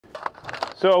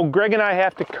So Greg and I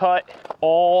have to cut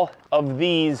all of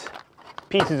these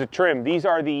pieces of trim. These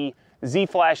are the Z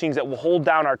flashings that will hold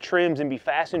down our trims and be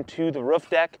fastened to the roof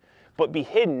deck, but be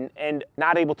hidden and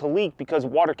not able to leak because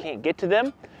water can't get to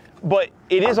them. But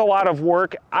it is a lot of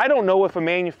work. I don't know if a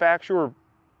manufacturer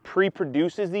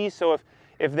pre-produces these, so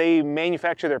if they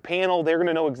manufacture their panel, they're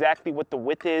gonna know exactly what the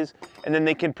width is, and then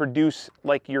they can produce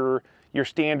like your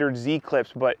standard Z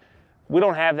clips, but we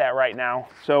don't have that right now.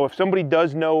 So if somebody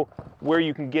does know where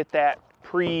you can get that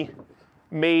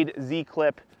pre-made Z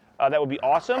clip, that would be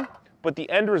awesome. But the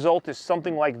end result is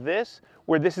something like this,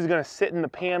 where this is gonna sit in the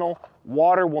panel.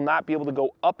 Water will not be able to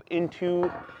go up into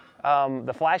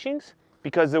the flashings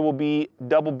because there will be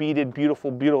double beaded,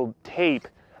 beautiful tape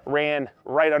ran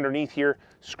right underneath here,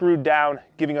 screwed down,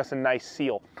 giving us a nice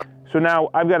seal. So now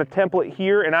I've got a template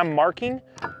here and I'm marking,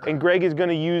 and Greg is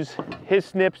gonna use his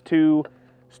snips to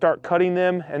start cutting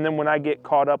them, and then when I get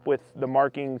caught up with the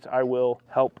markings, I will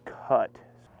help cut.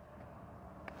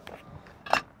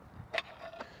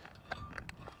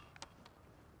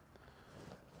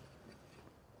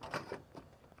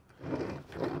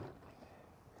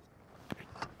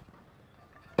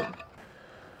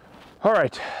 All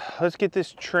right, let's get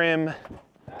this trim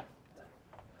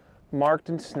marked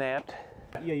and snapped.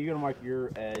 Yeah, you're gonna mark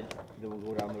your edge, then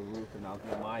we'll go down the roof and I'll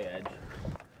do my edge.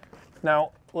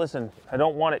 Now, listen, I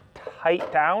don't want it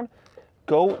tight down.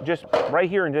 Go just right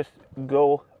here and just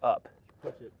go up.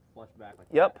 Push it flush back like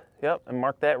Yep, that. yep, and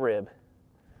mark that rib.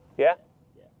 Yeah?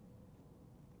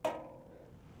 Yeah.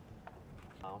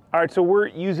 All right, so we're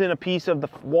using a piece of the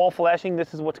wall flashing.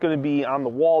 This is what's gonna be on the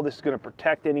wall. This is gonna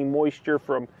protect any moisture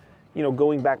from, you know,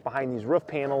 going back behind these roof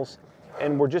panels.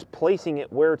 And we're just placing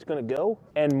it where it's gonna go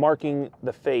and marking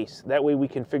the face. That way we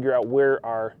can figure out where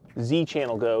our Z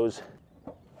channel goes.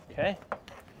 Okay.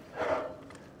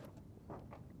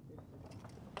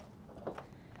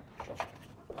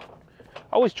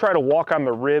 Always try to walk on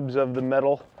the ribs of the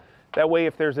metal. That way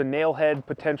if there's a nail head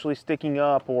potentially sticking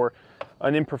up or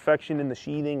an imperfection in the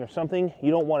sheathing or something, you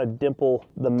don't want to dimple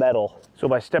the metal. So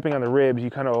by stepping on the ribs, you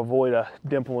kind of avoid a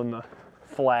dimple in the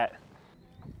flat.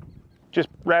 Just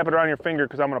wrap it around your finger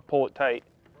because I'm going to pull it tight.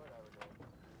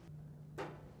 Wait,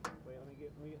 let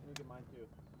me get mine too.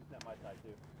 Snap my side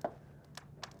too.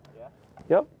 Yeah?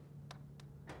 Yep.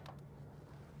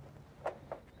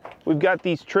 We've got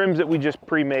these trims that we just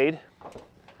pre-made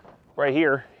right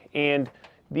here, and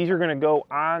these are going to go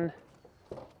on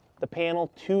the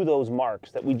panel to those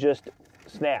marks that we just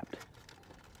snapped.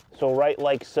 So right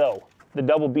like so. The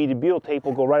double beaded butyl tape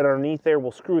will go right underneath there,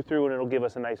 we'll screw through, and it'll give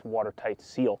us a nice watertight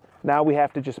seal. Now we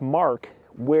have to just mark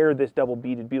where this double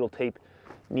beaded butyl tape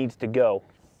needs to go.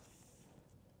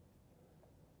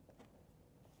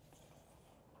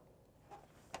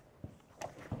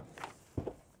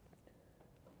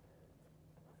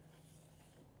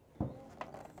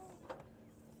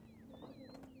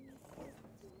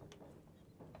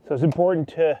 So it's important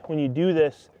to, when you do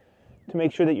this, to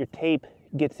make sure that your tape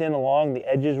gets in along the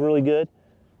edges really good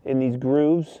in these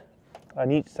grooves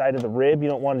on each side of the rib. You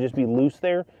don't want to just be loose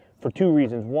there for two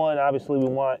reasons. One, obviously we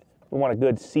want a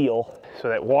good seal so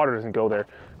that water doesn't go there.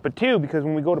 But two, because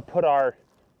when we go to put our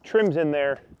trims in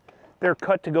there, they're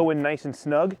cut to go in nice and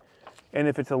snug. And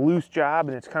if it's a loose job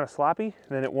and it's kind of sloppy,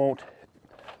 then it won't,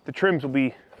 the trims will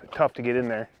be tough to get in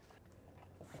there.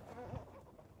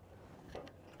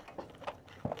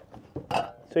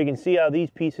 So you can see how these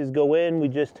pieces go in. We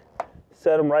just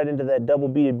set them right into that double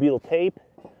beaded butyl tape,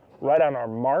 right on our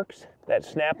marks. That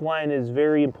snap line is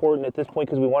very important at this point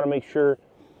because we want to make sure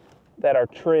that our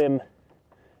trim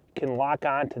can lock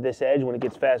onto this edge when it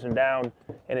gets fastened down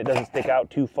and it doesn't stick out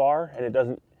too far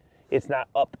and it's not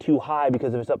up too high,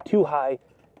 because if it's up too high,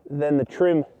 then the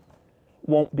trim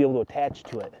won't be able to attach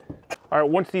to it. All right,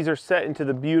 once these are set into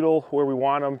the butyl where we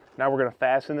want them, now we're going to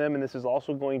fasten them, and this is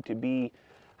also going to be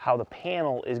how the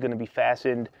panel is going to be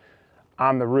fastened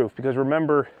on the roof, because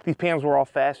remember, these panels were all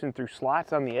fastened through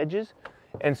slots on the edges,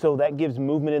 and so that gives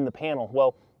movement in the panel.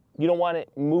 Well, you don't want it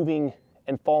moving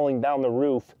and falling down the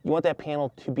roof. You want that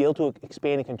panel to be able to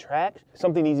expand and contract.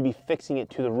 Something needs to be fixing it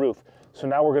to the roof. So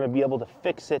now we're going to be able to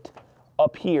fix it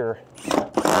up here,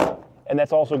 and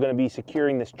that's also going to be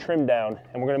securing this trim down,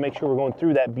 and we're going to make sure we're going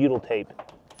through that butyl tape.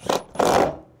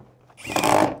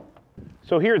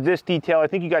 So here's this detail. I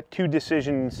think you got two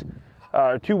decisions,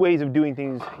 two ways of doing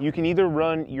things. You can either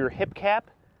run your hip cap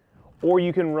or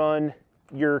you can run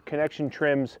your connection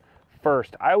trims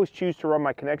first. I always choose to run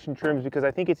my connection trims because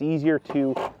I think it's easier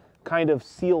to kind of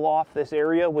seal off this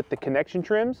area with the connection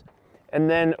trims and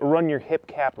then run your hip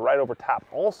cap right over top.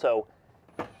 Also,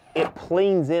 it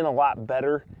planes in a lot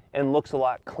better and looks a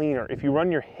lot cleaner. If you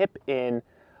run your hip in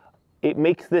it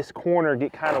makes this corner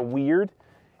get kind of weird,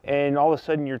 and all of a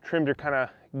sudden your trims are kind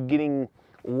of getting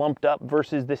lumped up,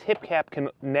 versus this hip cap can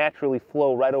naturally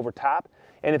flow right over top.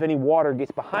 And if any water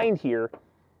gets behind here,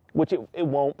 which it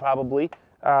won't probably,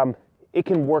 it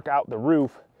can work out the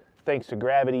roof thanks to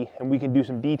gravity, and we can do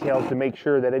some details to make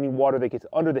sure that any water that gets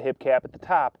under the hip cap at the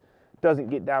top doesn't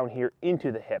get down here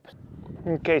into the hips.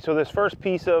 Okay, so this first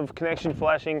piece of connection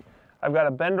flashing, I've got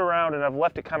to bend around, and I've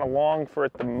left it kind of long for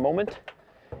at the moment.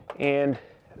 And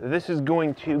this is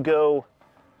going to go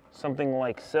something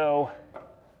like so.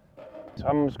 So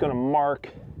I'm just going to mark .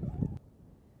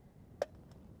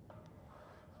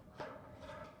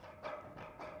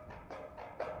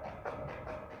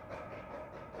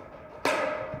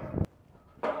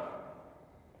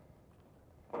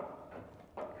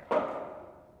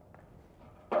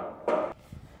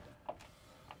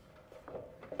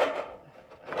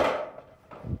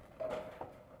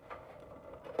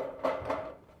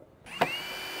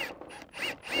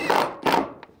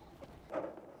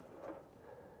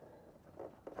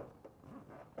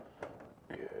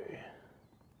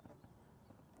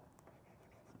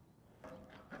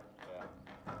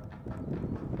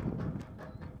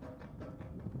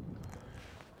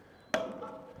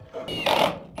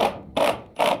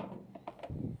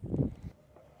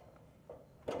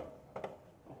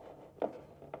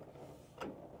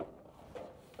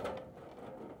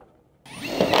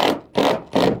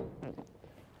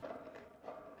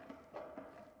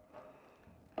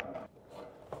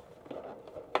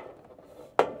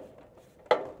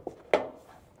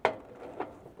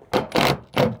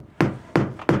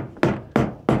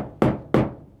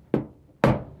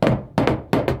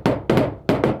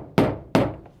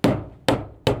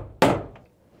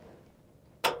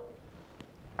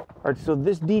 All right, so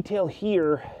this detail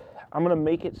here, I'm gonna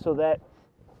make it so that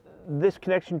this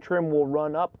connection trim will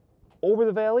run up over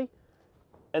the valley,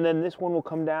 and then this one will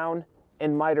come down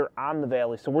and miter on the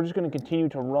valley. So we're just gonna continue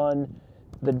to run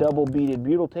the double beaded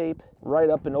butyl tape right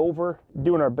up and over,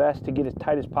 doing our best to get as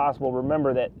tight as possible.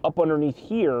 Remember that up underneath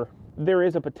here, there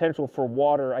is a potential for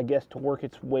water, I guess, to work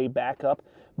its way back up,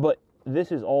 but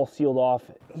this is all sealed off.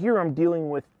 Here I'm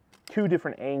dealing with two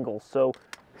different angles. So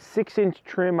 6-inch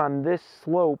trim on this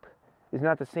slope is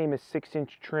not the same as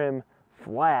 6-inch trim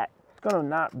flat. It's gonna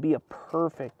not be a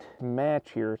perfect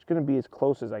match here. It's gonna be as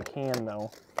close as I can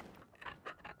though.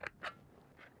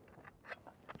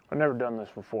 I've never done this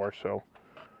before, so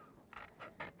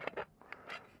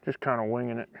just kind of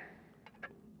winging it.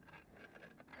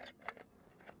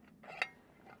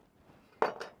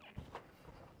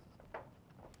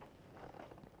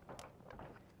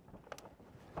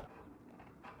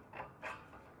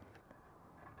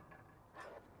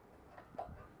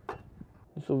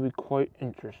 This will be quite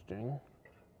interesting.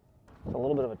 It's a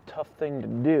little bit of a tough thing to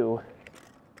do.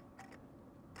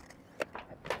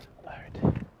 All right.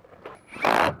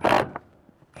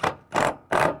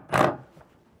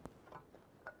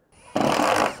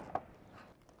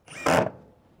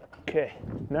 Okay,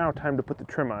 now time to put the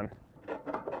trim on.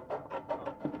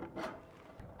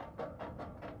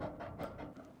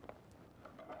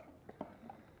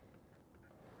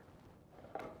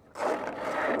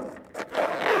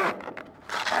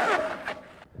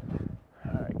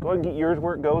 Go ahead and get yours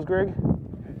where it goes, Greg,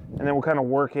 and then we'll kind of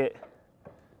work it.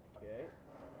 Okay.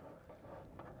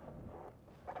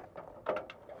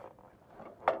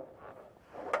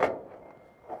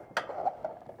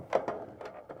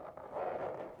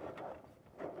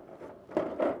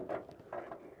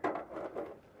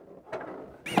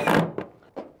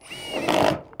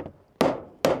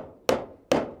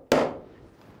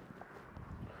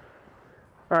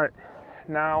 All right,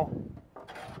 now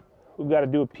we've got to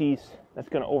do a piece that's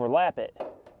going to overlap it,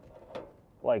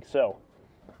 like so,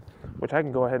 which I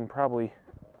can go ahead and probably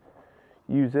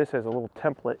use this as a little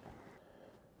template.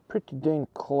 Pretty dang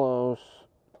close.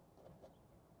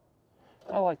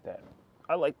 I like that.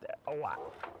 I like that a lot.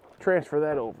 Transfer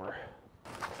that over.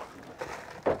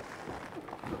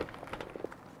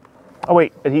 Oh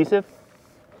wait, adhesive?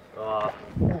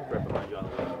 Right behind you on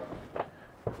the left.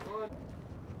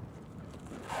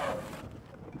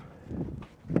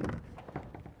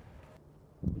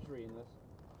 Just reading this.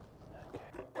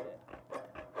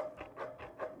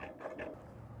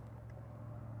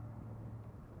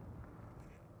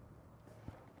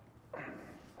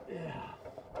 Yeah.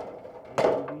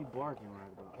 What are you barking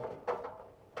right about?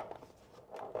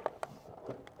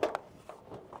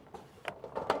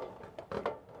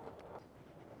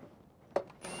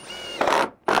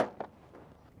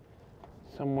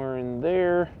 Somewhere in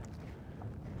there.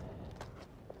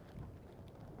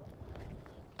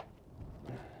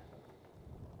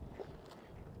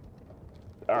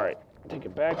 All right, take a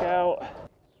it back out.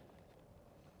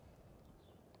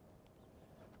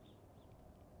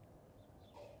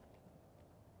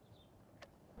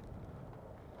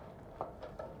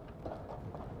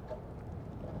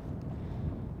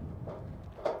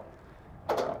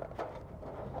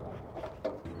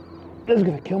 This is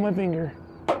gonna kill my finger.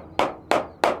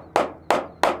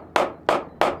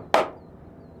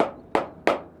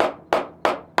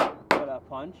 Got a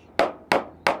punch?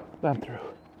 I'm through.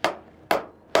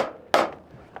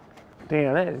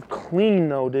 Damn, that is clean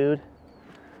though, dude.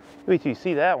 Wait till you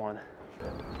see that one.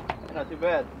 Not too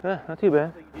bad. Not too bad.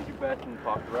 I think you did your best and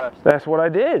talk the rest. That's what I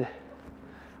did.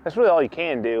 That's really all you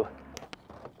can do.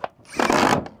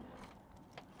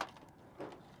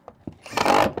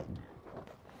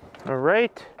 All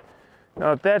right,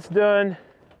 now that that's done,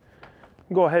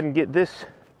 go ahead and get this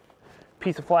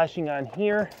piece of flashing on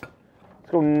here.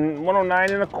 Let's go 109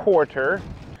 1/4,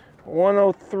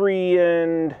 103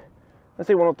 and, let's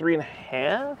say 103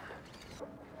 1/2.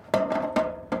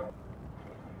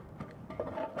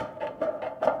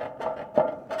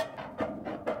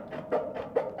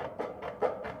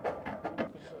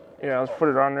 Yeah, let's put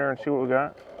it on there and see what we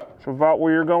got. So about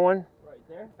where you're going, Right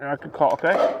there? and I could call,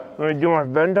 okay? Do you want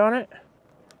to bend on it?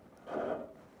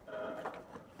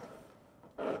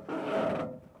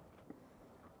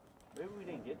 Maybe we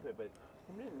didn't get to it, but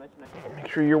somebody didn't mention that. Make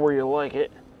sure you're where you like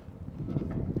it.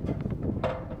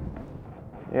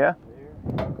 Yeah?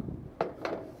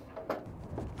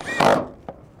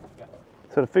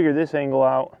 So to figure this angle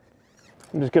out,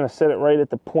 I'm just gonna set it right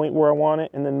at the point where I want it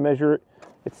and then measure it.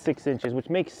 It's 6 inches, which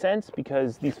makes sense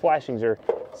because these flashings are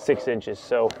 6 inches.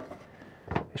 So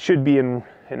it should be in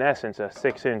essence a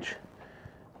 6-inch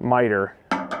miter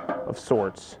of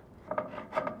sorts.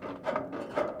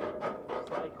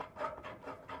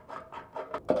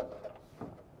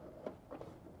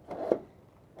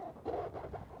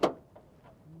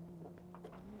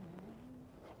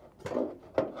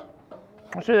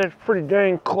 I'd say that's pretty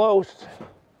dang close.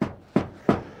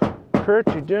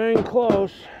 Pretty dang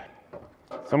close.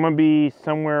 So I'm gonna be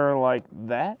somewhere like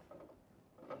that.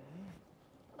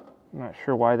 I'm not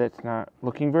sure why that's not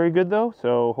looking very good though,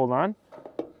 so hold on.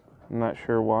 I'm not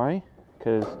sure why,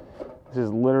 because this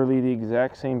is literally the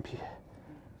exact same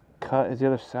cut as the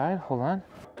other side. Hold on.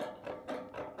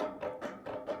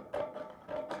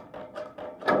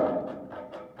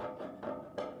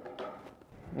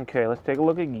 Okay, let's take a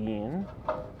look again.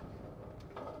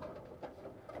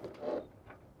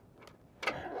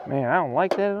 Man, I don't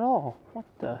like that at all. What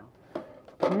the?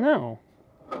 No.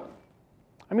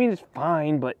 I mean, it's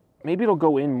fine, but maybe it'll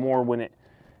go in more when it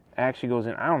actually goes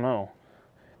in. I don't know.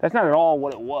 That's not at all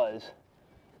what it was.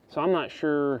 So I'm not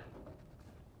sure.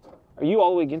 Are you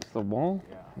all the way against the wall?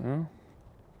 Yeah. No.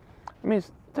 I mean,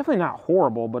 it's definitely not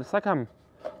horrible, but it's like I'm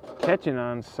catching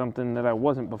on something that I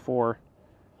wasn't before.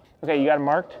 Okay, you got it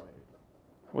marked?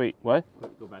 Wait, what?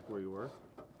 Go back to where you were.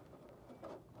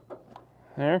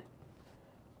 There?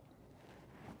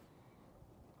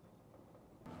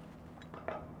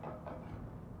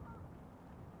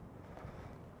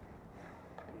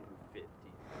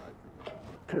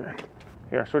 Okay.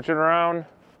 Here, switch it around.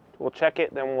 We'll check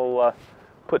it, then we'll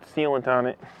put sealant on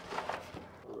it.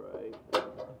 Right.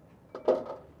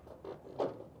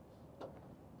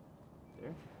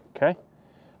 There. Okay.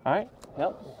 All right.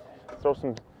 Yep. Throw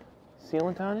some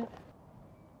sealant on it.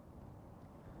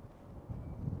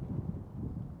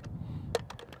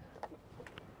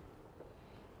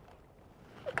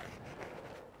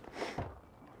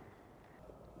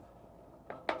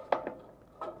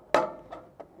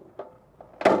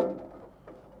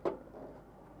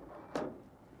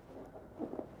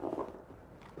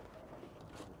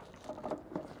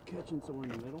 Catching somewhere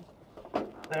in the middle. There.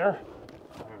 There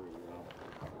we go.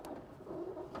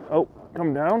 Oh,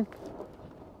 come down.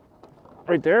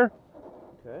 Right there.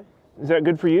 Okay. Is that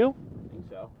good for you? I think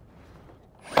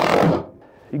so.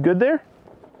 You good there?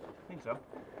 I think so.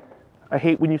 I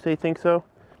hate when you say think so.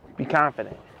 Be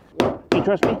confident. You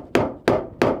trust me?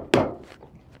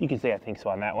 You can say I think so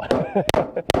on that one.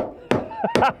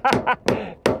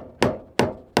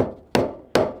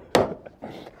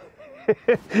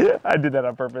 I did that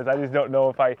on purpose. I just don't know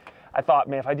if I thought,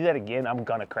 man, if I do that again, I'm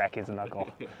gonna crack his knuckle.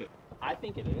 I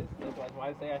think it is. That's why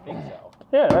I say I think so.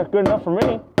 Yeah, that's good enough for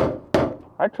me.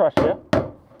 I trust you.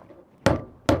 I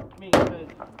mean,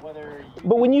 whether you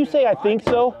But when you say I think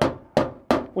so, so,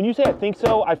 when you say I think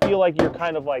so, I feel like you're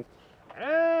kind of like,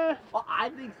 eh. well, I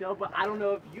think so, but I don't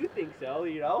know if you think so,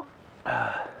 you know?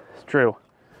 It's true.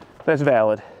 That's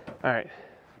valid. All right,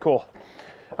 cool.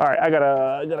 All right, I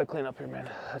gotta clean up here, man.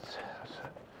 I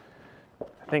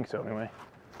think so, anyway.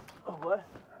 Oh, what?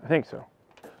 I think so.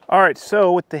 All right,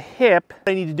 so with the hip,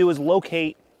 what I need to do is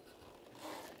locate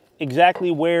exactly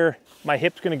where my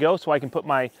hip's gonna go so I can put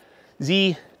my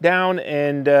Z down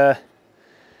and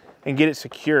get it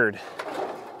secured.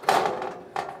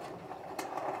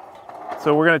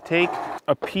 So we're gonna take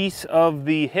a piece of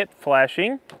the hip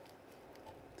flashing.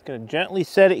 It's gonna gently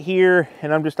set it here,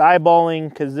 and I'm just eyeballing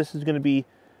because this is gonna be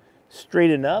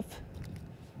straight enough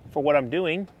for what I'm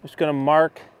doing. Just gonna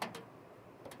mark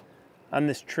on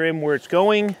this trim where it's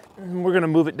going, and we're gonna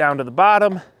move it down to the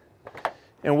bottom,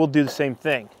 and we'll do the same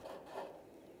thing.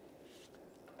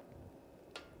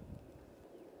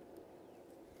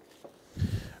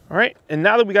 All right, and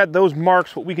now that we got those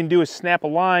marks, what we can do is snap a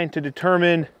line to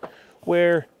determine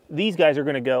where these guys are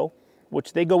gonna go,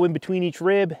 which they go in between each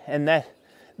rib, and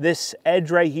this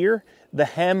edge right here, the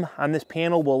hem on this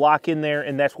panel will lock in there,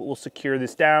 and that's what will secure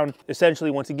this down.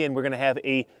 Essentially, once again, we're gonna have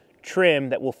a trim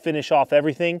that will finish off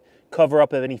everything, cover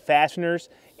up any fasteners,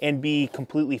 and be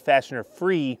completely fastener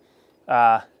free,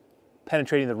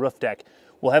 penetrating the roof deck.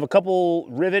 We'll have a couple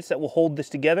rivets that will hold this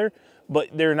together, but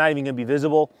they're not even gonna be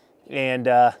visible, and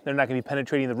they're not gonna be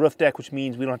penetrating the roof deck, which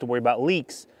means we don't have to worry about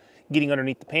leaks getting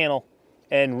underneath the panel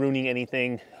and ruining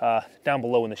anything down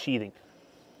below in the sheathing.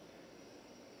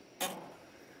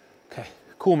 Okay,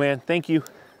 cool, man, thank you.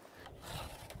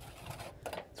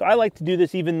 So I like to do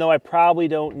this even though I probably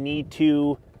don't need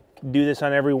to do this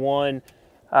on every one,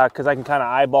 because I can kind of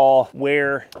eyeball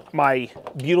where my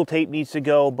butyl tape needs to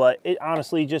go, but it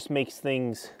honestly just makes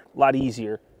things a lot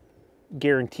easier.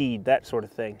 Guaranteed, that sort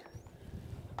of thing.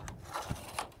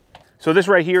 So this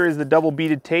right here is the double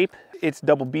beaded tape. It's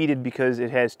double beaded because it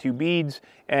has two beads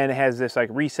and it has this like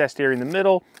recessed area in the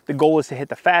middle. The goal is to hit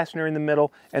the fastener in the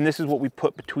middle, and this is what we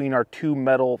put between our two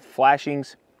metal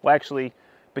flashings. Well, actually,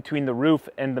 between the roof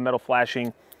and the metal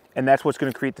flashing, and that's what's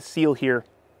going to create the seal here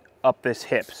up this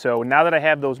hip. So now that I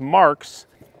have those marks,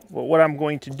 well, what I'm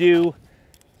going to do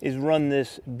is run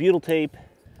this butyl tape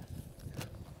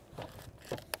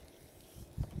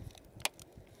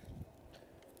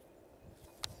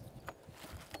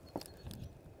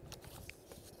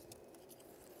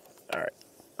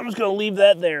I'm just gonna leave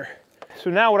that there. So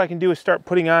now what I can do is start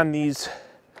putting on these,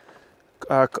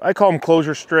 I call them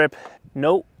closure strip.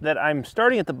 Note that I'm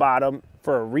starting at the bottom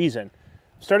for a reason.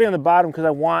 I'm starting on the bottom because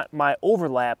I want my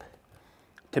overlap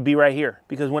to be right here.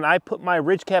 Because when I put my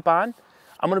ridge cap on,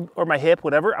 or my hip,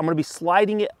 whatever, I'm gonna be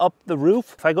sliding it up the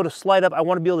roof. If I go to slide up, I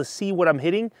wanna be able to see what I'm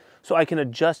hitting so I can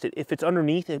adjust it. If it's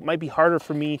underneath, it might be harder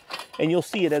for me, and you'll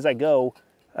see it as I go,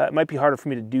 it might be harder for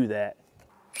me to do that.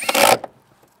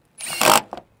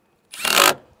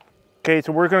 Okay,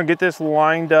 so we're gonna get this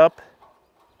lined up.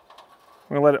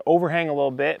 I'm gonna let it overhang a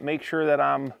little bit, make sure that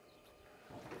I'm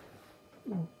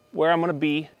where I'm gonna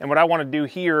be. And what I wanna do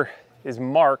here is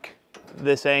mark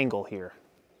this angle here.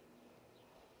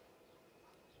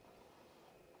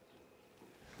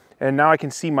 And now I can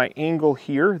see my angle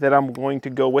here that I'm going to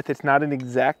go with. It's not an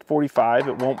exact 45,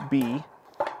 it won't be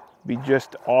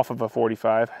just off of a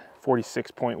 45, 46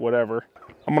 point whatever.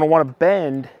 I'm gonna wanna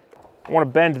bend, I wanna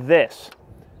bend this.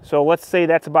 So let's say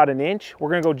that's about an inch. We're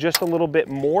gonna go just a little bit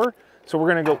more. So we're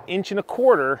gonna go 1.25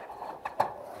 inches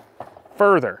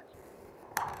further.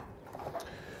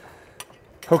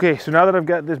 Okay, so now that I've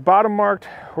got this bottom marked,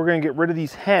 we're gonna get rid of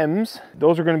these hems.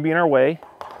 Those are gonna be in our way.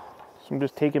 So I'm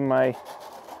just taking my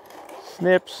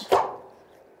snips,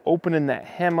 opening that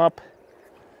hem up,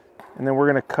 and then we're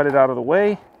gonna cut it out of the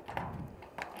way.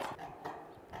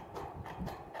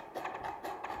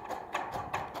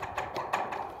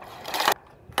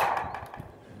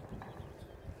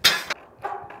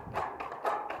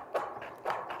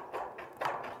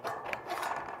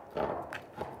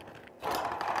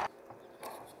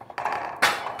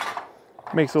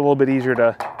 Makes it a little bit easier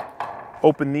to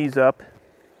open these up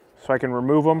so I can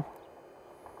remove them.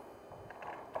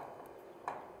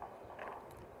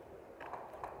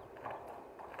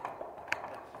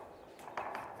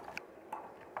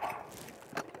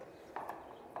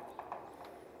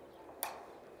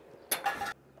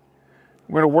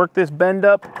 We're going to work this bend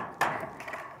up,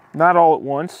 not all at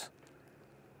once.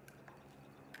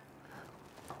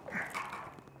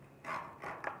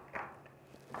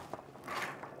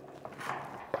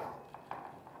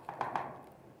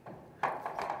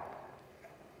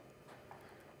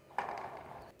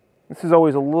 This is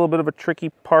always a little bit of a tricky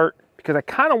part because I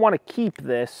kind of want to keep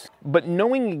this, but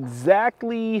knowing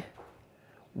exactly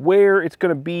where it's going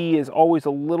to be is always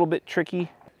a little bit tricky.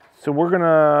 So we're going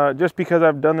to, just because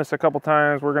I've done this a couple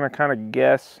times, we're going to kind of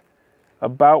guess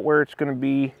about where it's going to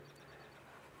be.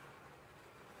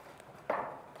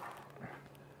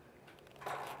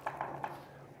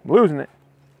 I'm losing it.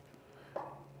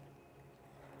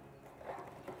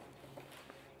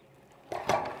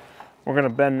 we're gonna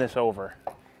bend this over.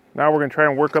 Now we're gonna try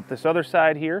and work up this other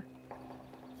side here.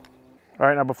 All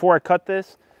right, now before I cut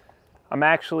this, I'm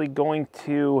actually going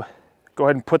to go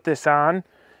ahead and put this on,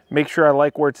 make sure I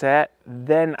like where it's at,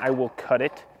 then I will cut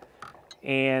it.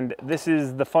 And this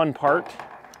is the fun part.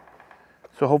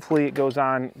 So hopefully it goes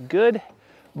on good.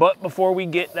 But before we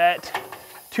get that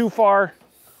too far,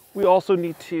 we also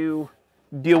need to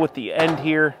deal with the end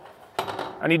here.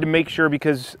 I need to make sure,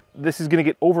 because this is gonna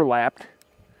get overlapped,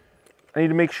 I need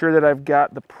to make sure that I've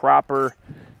got the proper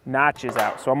notches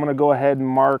out. So I'm gonna go ahead and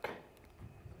mark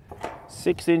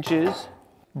 6 inches,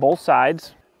 both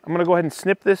sides. I'm gonna go ahead and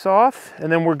snip this off, and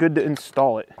then we're good to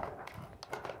install it.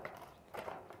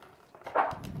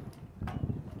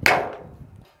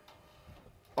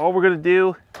 All we're gonna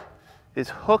do is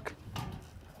hook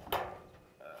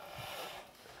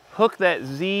that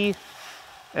Z,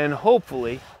 and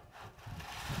hopefully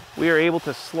we are able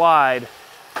to slide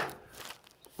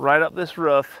right up this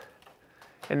roof.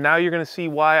 And now you're gonna see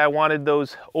why I wanted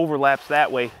those overlaps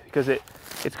that way, because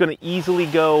it's gonna easily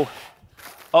go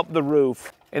up the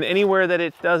roof. And anywhere that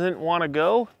it doesn't wanna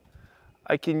go,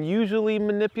 I can usually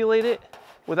manipulate it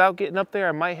without getting up there.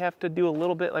 I might have to do a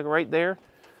little bit like right there.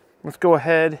 Let's go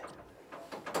ahead.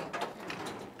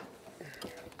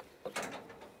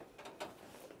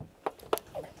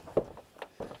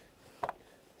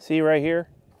 See right here?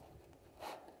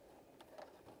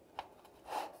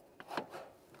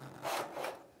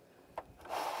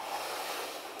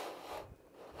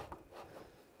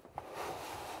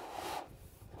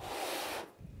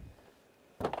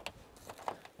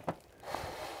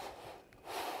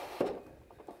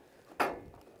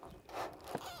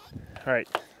 All right,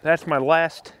 that's my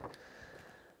last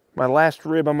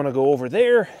rib. I'm gonna go over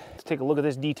there. Let's take a look at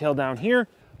this detail down here.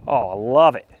 Oh, I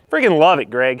love it. Freaking love it,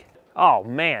 Greg. Oh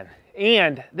man,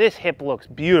 and this hip looks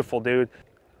beautiful, dude.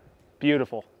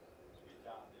 Beautiful.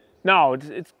 No,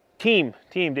 it's team,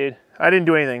 dude. I didn't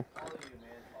do anything.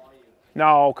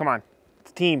 No, come on,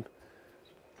 it's team.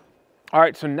 All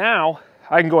right, so now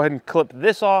I can go ahead and clip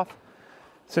this off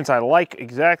since I like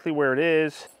exactly where it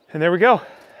is. And there we go.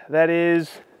 That is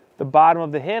the bottom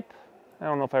of the hip. I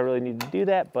don't know if I really need to do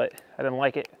that, but I didn't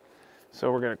like it.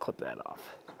 So we're gonna clip that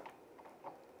off.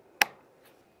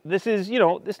 This is, you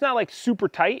know, it's not like super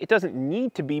tight. It doesn't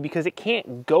need to be because it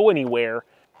can't go anywhere.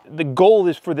 The goal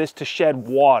is for this to shed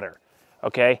water,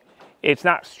 okay? It's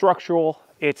not structural.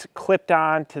 It's clipped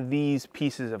on to these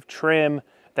pieces of trim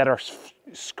that are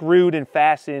screwed and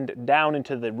fastened down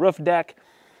into the roof deck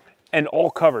and all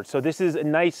covered. So this is a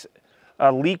nice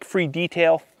leak-free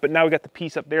detail, but now we got the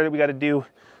piece up there that we got to do.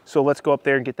 So let's go up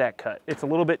there and get that cut. It's a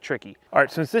little bit tricky. All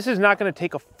right, since this is not going to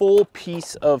take a full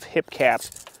piece of hip cap,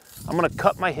 I'm going to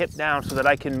cut my hip down so that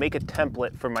I can make a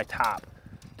template for my top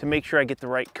to make sure I get the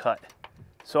right cut.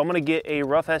 So I'm going to get a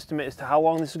rough estimate as to how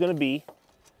long this is going to be.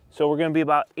 So we're going to be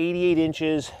about 88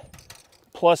 inches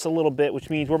plus a little bit, which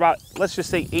means we're about, let's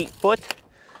just say 8 foot.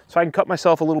 So I can cut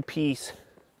myself a little piece.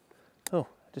 Oh,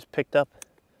 I just picked up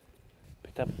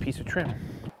a piece of trim.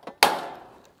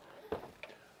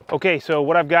 Okay, so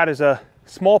what I've got is a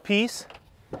small piece,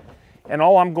 and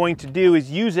all I'm going to do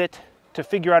is use it to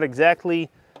figure out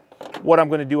exactly what I'm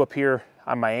going to do up here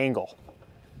on my angle.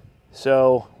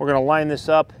 So we're going to line this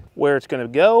up where it's going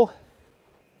to go.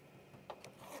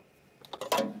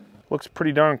 Looks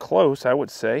pretty darn close, I would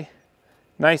say.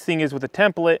 Nice thing is with a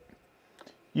template,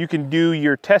 you can do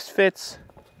your test fits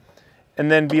and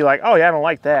then be like, oh yeah, I don't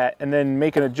like that, and then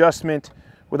make an adjustment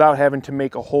without having to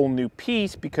make a whole new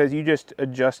piece, because you just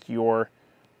adjust your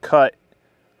cut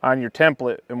on your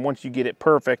template, and once you get it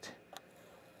perfect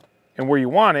and where you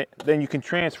want it, then you can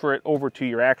transfer it over to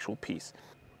your actual piece.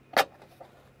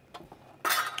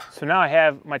 So now I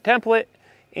have my template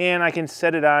and I can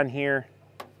set it on here,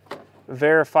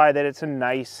 verify that it's a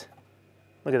nice,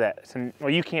 look at that. Well,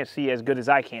 you can't see as good as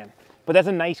I can, but that's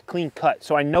a nice clean cut.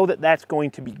 So I know that that's going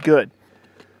to be good.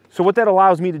 So what that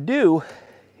allows me to do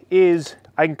is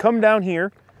I can come down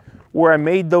here where I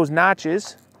made those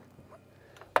notches,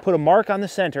 put a mark on the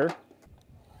center,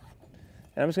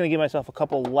 and I'm just going to give myself a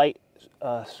couple light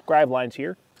scribe lines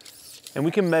here, and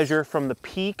we can measure from the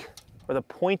peak or the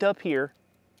point up here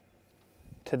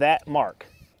to that mark,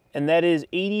 and that is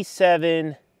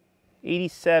 87, more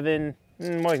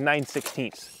like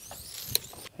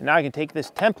 9/16. And now I can take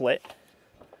this template,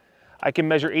 I can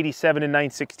measure 87 and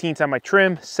 9/16 on my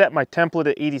trim, set my template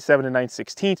at 87 and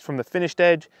 9/16 from the finished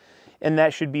edge, and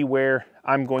that should be where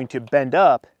I'm going to bend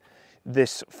up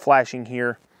this flashing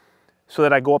here so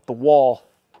that I go up the wall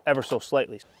ever so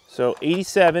slightly. So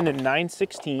 87 and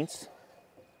 9/16.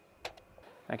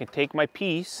 I can take my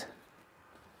piece,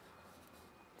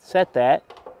 set that,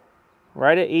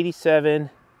 right at 87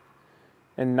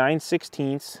 and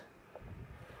 9/16.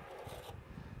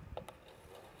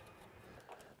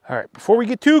 All right, before we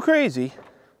get too crazy,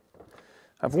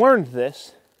 I've learned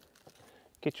this.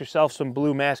 Get yourself some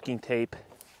blue masking tape.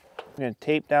 I'm gonna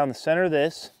tape down the center of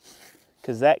this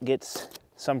because that gets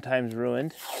sometimes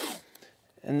ruined.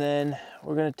 And then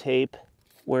we're gonna tape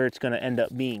where it's gonna end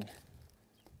up being,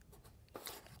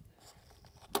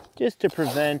 just to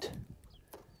prevent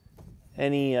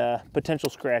any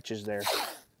potential scratches there.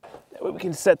 That way we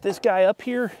can set this guy up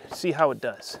here, see how it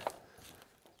does.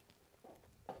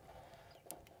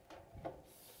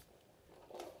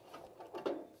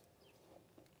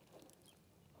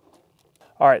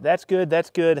 All right, that's good, that's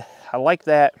good. I like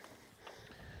that.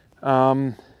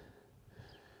 Yeah,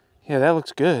 that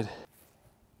looks good.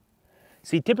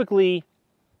 See, typically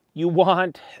you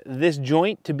want this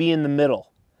joint to be in the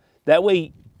middle. That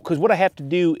way, because what I have to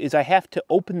do is I have to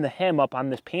open the hem up on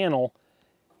this panel,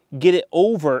 get it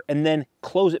over, and then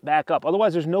close it back up.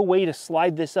 Otherwise, there's no way to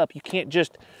slide this up. You can't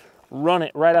just run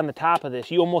it right on the top of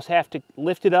this. You almost have to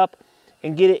lift it up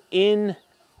and get it in.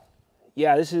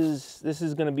 Yeah, this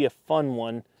is gonna be a fun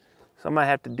one. So I might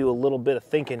have to do a little bit of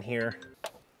thinking here.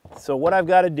 So what I've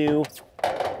got to do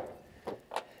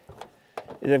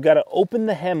is I've got to open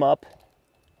the hem up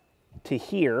to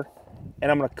here,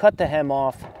 and I'm going to cut the hem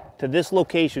off to this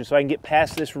location so I can get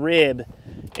past this rib,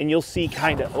 and you'll see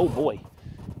kind of, oh boy,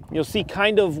 you'll see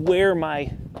kind of where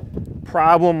my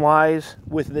problem lies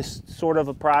with this sort of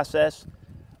a process,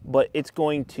 but it's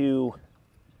going to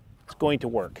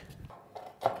work.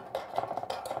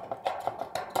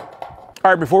 All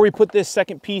right, before we put this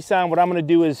second piece on, what I'm gonna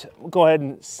do is go ahead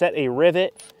and set a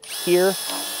rivet here.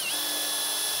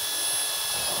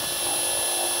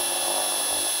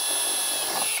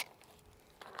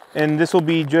 And this will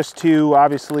be just to,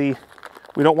 obviously,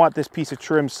 we don't want this piece of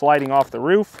trim sliding off the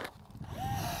roof.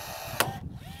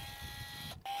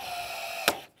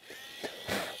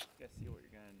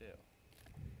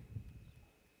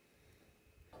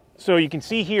 So you can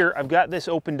see here, I've got this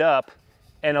opened up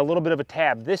and a little bit of a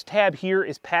tab. This tab here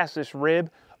is past this rib.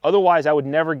 Otherwise, I would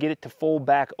never get it to fold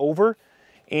back over.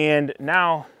 And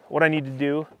now what I need to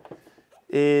do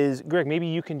is, Greg, maybe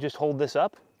you can just hold this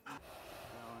up.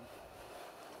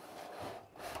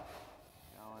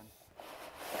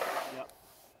 Yep.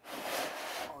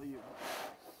 All you.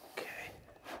 Okay.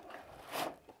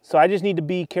 So I just need to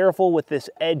be careful with this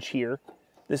edge here.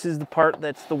 This is the part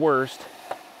that's the worst.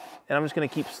 And I'm just gonna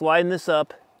keep sliding this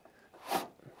up.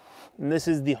 And this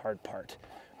is the hard part.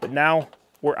 But now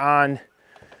we're on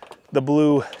the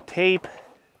blue tape.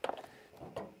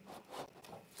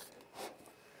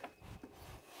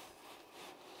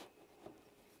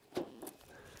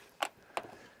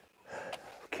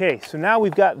 Okay, so now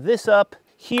we've got this up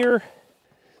here.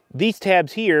 These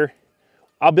tabs here,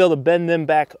 I'll be able to bend them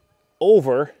back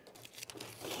over.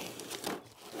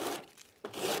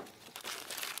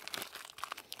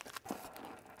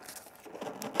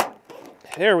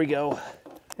 There we go.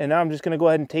 And now I'm just gonna go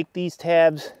ahead and take these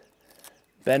tabs,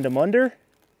 bend them under.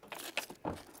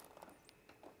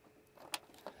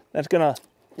 That's gonna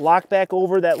lock back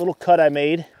over that little cut I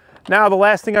made. Now the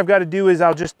last thing I've got to do is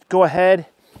I'll just go ahead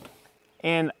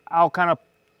and I'll kind of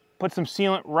put some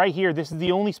sealant right here. This is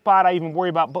the only spot I even worry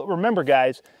about. But remember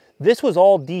guys, this was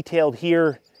all detailed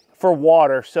here for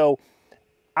water. So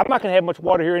I'm not gonna have much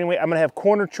water here anyway. I'm gonna have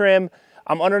corner trim.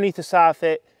 I'm underneath the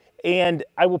soffit. And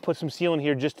I will put some sealant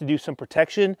here just to do some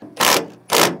protection.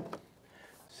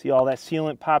 See all that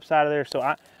sealant pops out of there.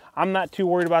 So I'm not too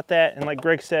worried about that. And like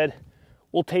Greg said,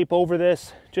 we'll tape over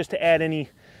this just to add any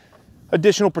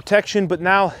additional protection. But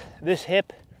now this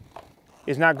hip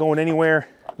is not going anywhere.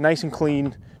 Nice and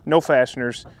clean, no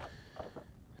fasteners.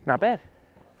 Not bad.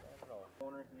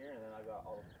 Corner here, and then I got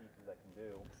all the pieces I can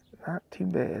do. Not too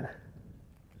bad.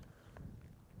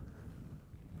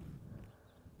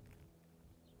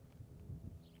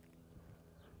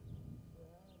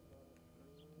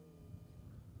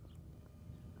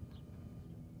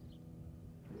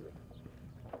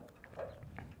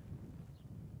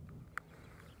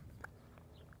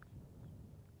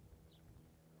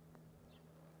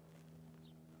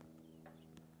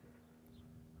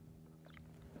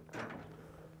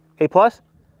 A+.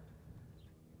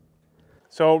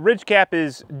 So ridge cap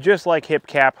is just like hip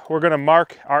cap. We're gonna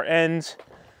mark our ends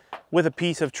with a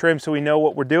piece of trim so we know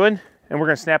what we're doing, and we're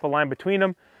gonna snap a line between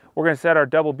them. We're gonna set our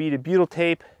double beaded butyl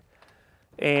tape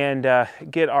and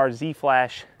get our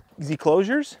Z-flash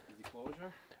Z-closures.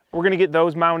 We're gonna get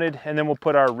those mounted and then we'll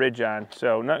put our ridge on.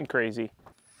 So nothing crazy.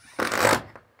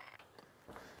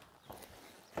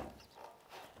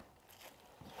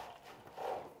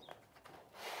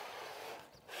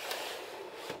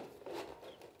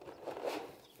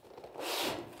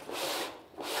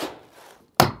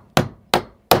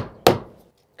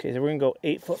 Okay, so we're gonna go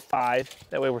 8'5".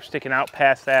 That way we're sticking out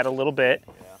past that a little bit.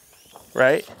 Yeah.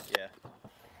 Right? Yeah.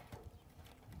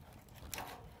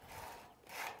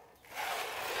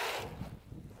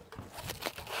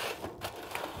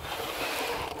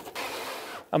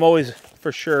 I'm always,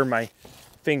 for sure, my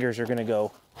fingers are gonna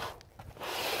go.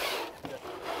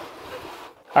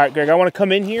 All right, Greg, I wanna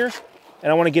come in here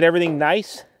and I wanna get everything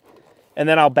nice, and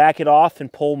then I'll back it off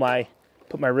and put my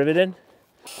rivet in.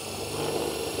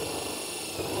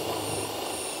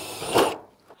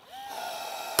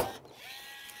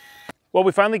 Well,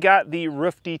 we finally got the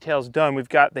roof details done. We've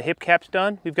got the hip caps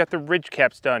done. We've got the ridge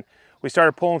caps done. We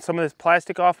started pulling some of this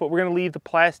plastic off, but we're gonna leave the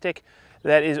plastic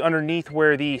that is underneath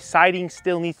where the siding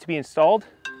still needs to be installed.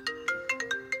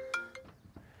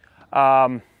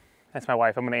 That's my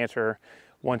wife. I'm gonna answer her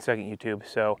 1 second, YouTube.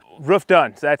 So roof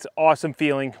done. So that's awesome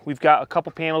feeling. We've got a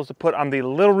couple panels to put on the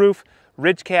little roof,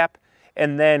 ridge cap,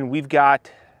 and then we've got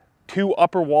 2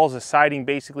 upper walls of siding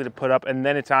basically to put up, and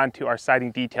then it's on to our siding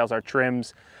details, our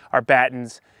trims, our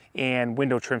battens, and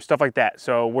window trim, stuff like that.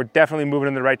 So we're definitely moving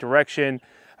in the right direction.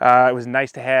 It was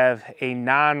nice to have a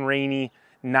non-rainy,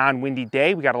 non-windy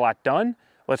day. We got a lot done.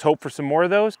 Let's hope for some more of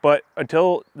those. But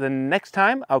until the next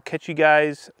time, I'll catch you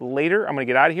guys later. I'm gonna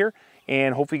get out of here,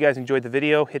 and hopefully you guys enjoyed the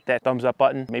video. Hit that thumbs up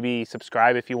button, maybe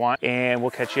subscribe if you want, and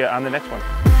we'll catch you on the next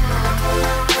one.